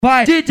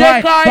vai,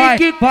 DJ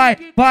Kaique,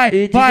 vai,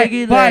 DJ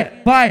Guilherme,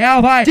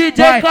 vai,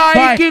 DJ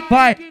Kaique,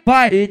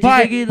 vai,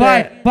 DJ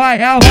Guilherme, vai,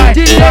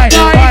 DJ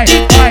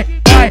Kaique, vai,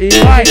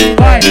 DJ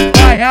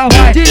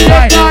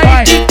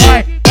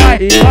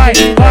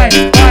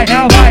Kaique,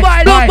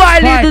 no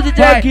baile do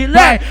DJ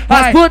Guilherme,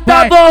 as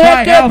putas vão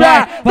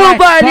requebrar. No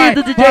baile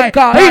do DJ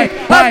Kaique,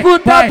 as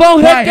putas vão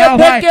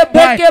requebrar.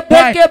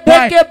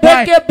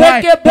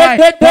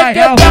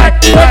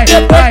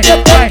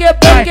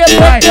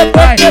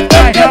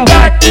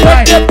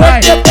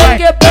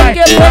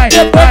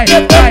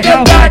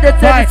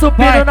 Descendo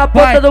subindo na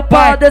ponta do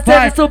pau,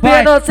 descendo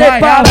subindo sem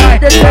pau,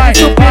 descendo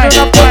subindo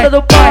na ponta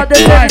do pau,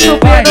 descendo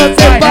subindo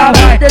sem pau,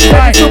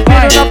 descendo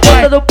subindo na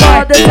ponta do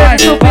pau,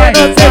 descendo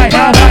subindo sem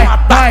pau.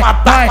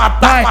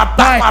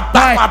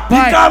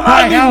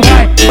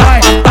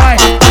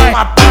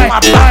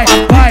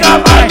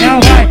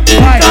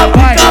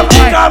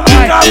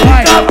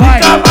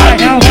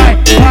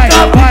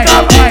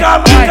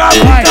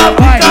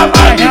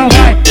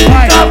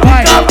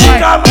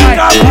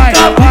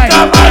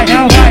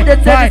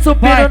 Descendo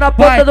subindo na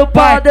ponta do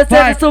pau,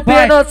 descendo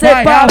subindo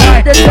sem pau,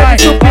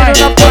 descendo subindo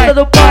na ponta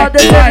do pau,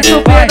 descendo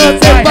subindo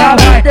sem pau,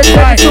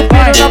 descendo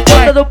subindo na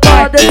ponta do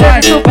pau,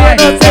 descendo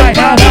subindo sem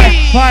pau.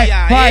 Vai,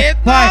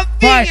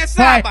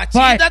 essa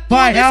batida tu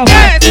não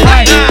esquece.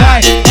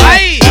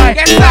 Aí,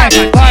 essa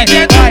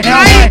batida é do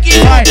Kaique,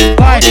 do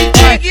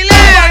DJ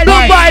Guilherme.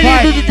 No baile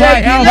do DJ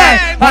Guilherme,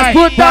 as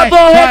putas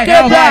vão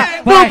requebrar.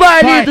 No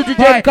baile do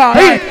DJ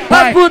Kaique,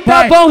 as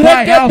putas vão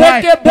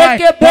requebrar.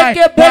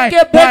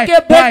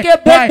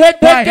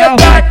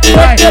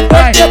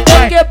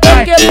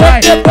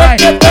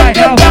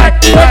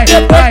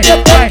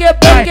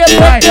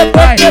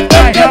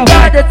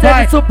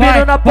 Descendo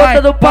subindo na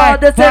ponta do pau,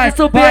 descendo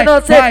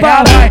subindo sem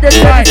pau,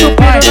 descendo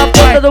subindo na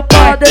ponta do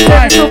pau,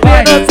 descendo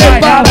subindo sem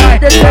pau,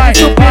 descendo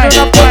subindo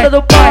na ponta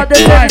do pau,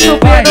 descendo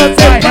subindo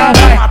sem pau.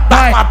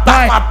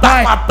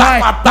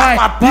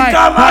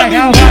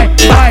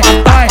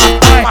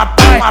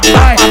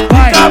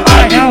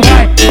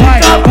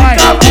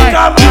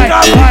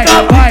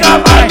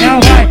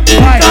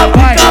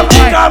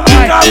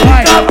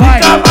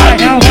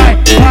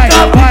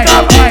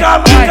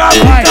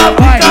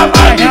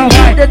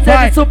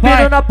 Descendo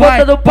subindo na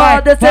ponta do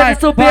pau, descendo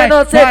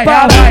subindo sem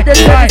pau,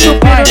 descendo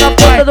subindo na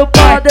ponta do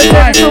pau,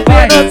 descendo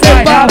subindo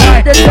sem pau,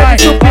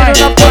 descendo subindo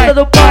na ponta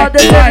do pau,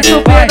 descendo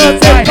subindo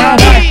sem pau.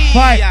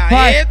 Vai,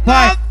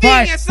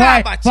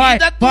 essa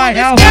batida tu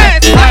não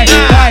esquece.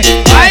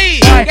 Aí,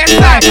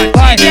 essa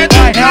batida é